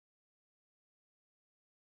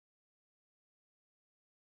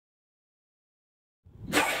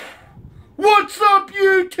What's up,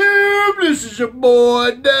 YouTube? This is your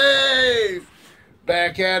boy Dave.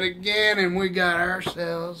 Back at it again, and we got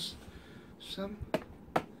ourselves some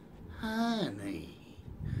honey.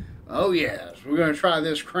 Oh yes, we're going to try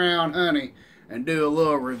this Crown honey and do a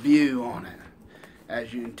little review on it.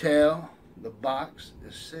 As you can tell, the box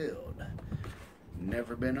is sealed.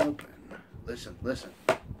 Never been opened. Listen, listen.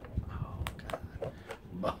 Oh God.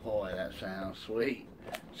 Boy, that sounds sweet.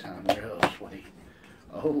 Sounds real sweet.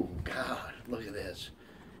 Oh God, look at this.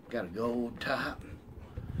 Got a gold top.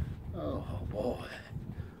 Oh boy.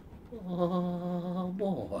 Oh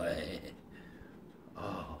boy.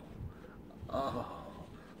 Oh. Oh.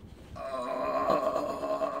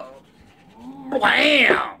 Oh.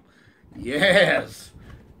 Blam! Yes.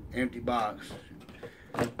 Empty box.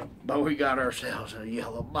 But we got ourselves a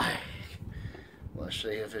yellow bag. Let's see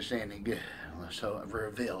if it's any good. Let's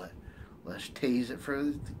reveal it. Let's tease it for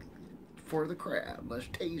the crowd. Let's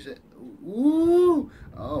tease it. Ooh!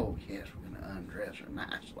 Oh yes, we're gonna undress her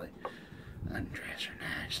nicely. Undress her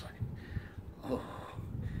nicely. Oh,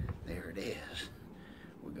 there it is.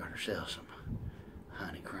 We got ourselves some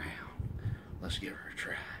honey crown. Let's give her a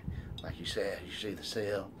try. Like you said, you see the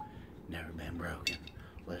seal, never been broken.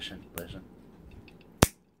 Listen, listen.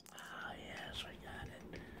 Oh yes, we got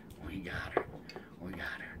it. We got her. We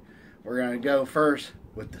got her. We're gonna go first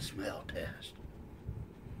with the smell test.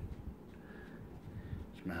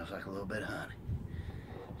 Smells like a little bit of honey.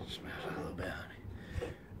 Smells like a little bit of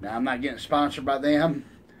honey. Now, I'm not getting sponsored by them,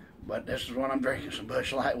 but this is what I'm drinking, some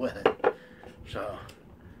Busch Light with it. So,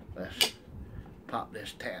 let's pop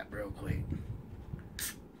this tap real quick.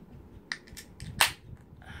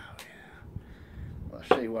 Oh, yeah. Let's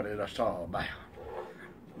see what it's all about.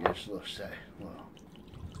 Just a little say, well.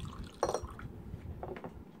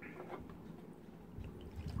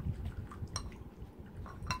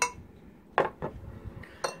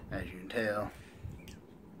 As you can tell,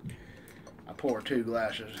 I pour 2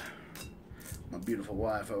 glasses. My beautiful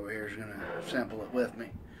wife over here is going to sample it with me.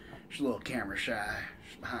 She's a little camera shy.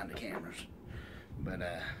 She's behind the cameras. But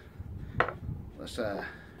let's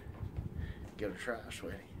give it a try,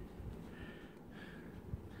 sweetie.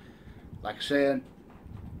 Like I said,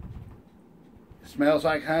 it smells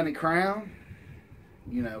like honey Crown.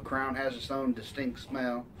 You know, Crown has its own distinct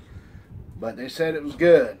smell. But they said it was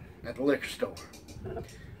good at the liquor store.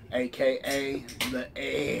 AKA the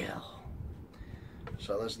ale.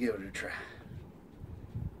 So let's give it a try.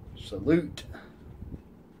 Salute.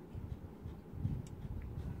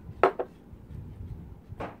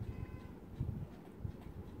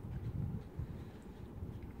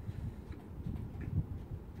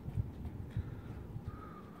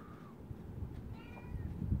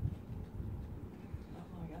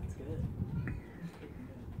 That's good.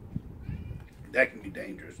 That can be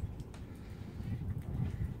dangerous.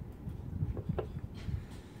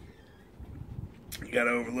 You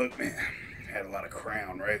gotta overlook me. Had a lot of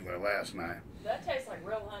Crown regular last night. That tastes like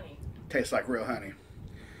real honey. Tastes like real honey.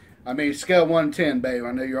 I mean, scale 1 to 10, babe.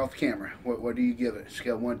 I know you're off camera. What do you give it?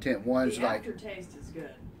 Scale 1 to 10. One's the like aftertaste is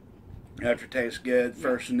good. aftertaste good. Yeah.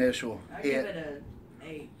 First initial I hit. give it an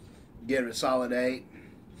 8. Give it a solid 8.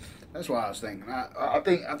 That's what I was thinking. I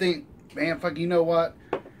think, man, fuck. You know what?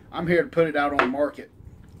 I'm here to put it out on the market.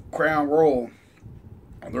 Crown Royal,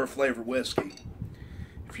 on their flavored whiskey.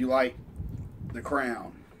 If you like the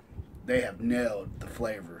Crown, they have nailed the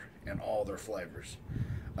flavor in all their flavors.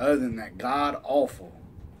 Other than that god awful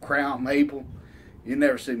Crown Maple, you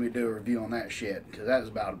never see me do a review on that shit, because that's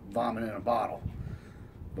about vomit in a bottle.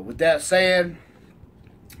 But with that said,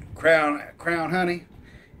 Crown honey,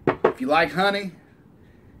 if you like honey,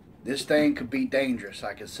 this thing could be dangerous.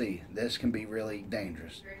 I can see this can be really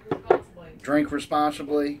dangerous. Drink responsibly. Drink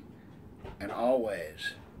responsibly, and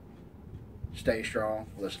always stay strong.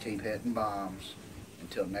 Let's keep hitting bombs.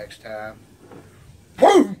 Until next time,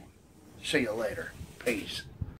 boom! See you later. Peace.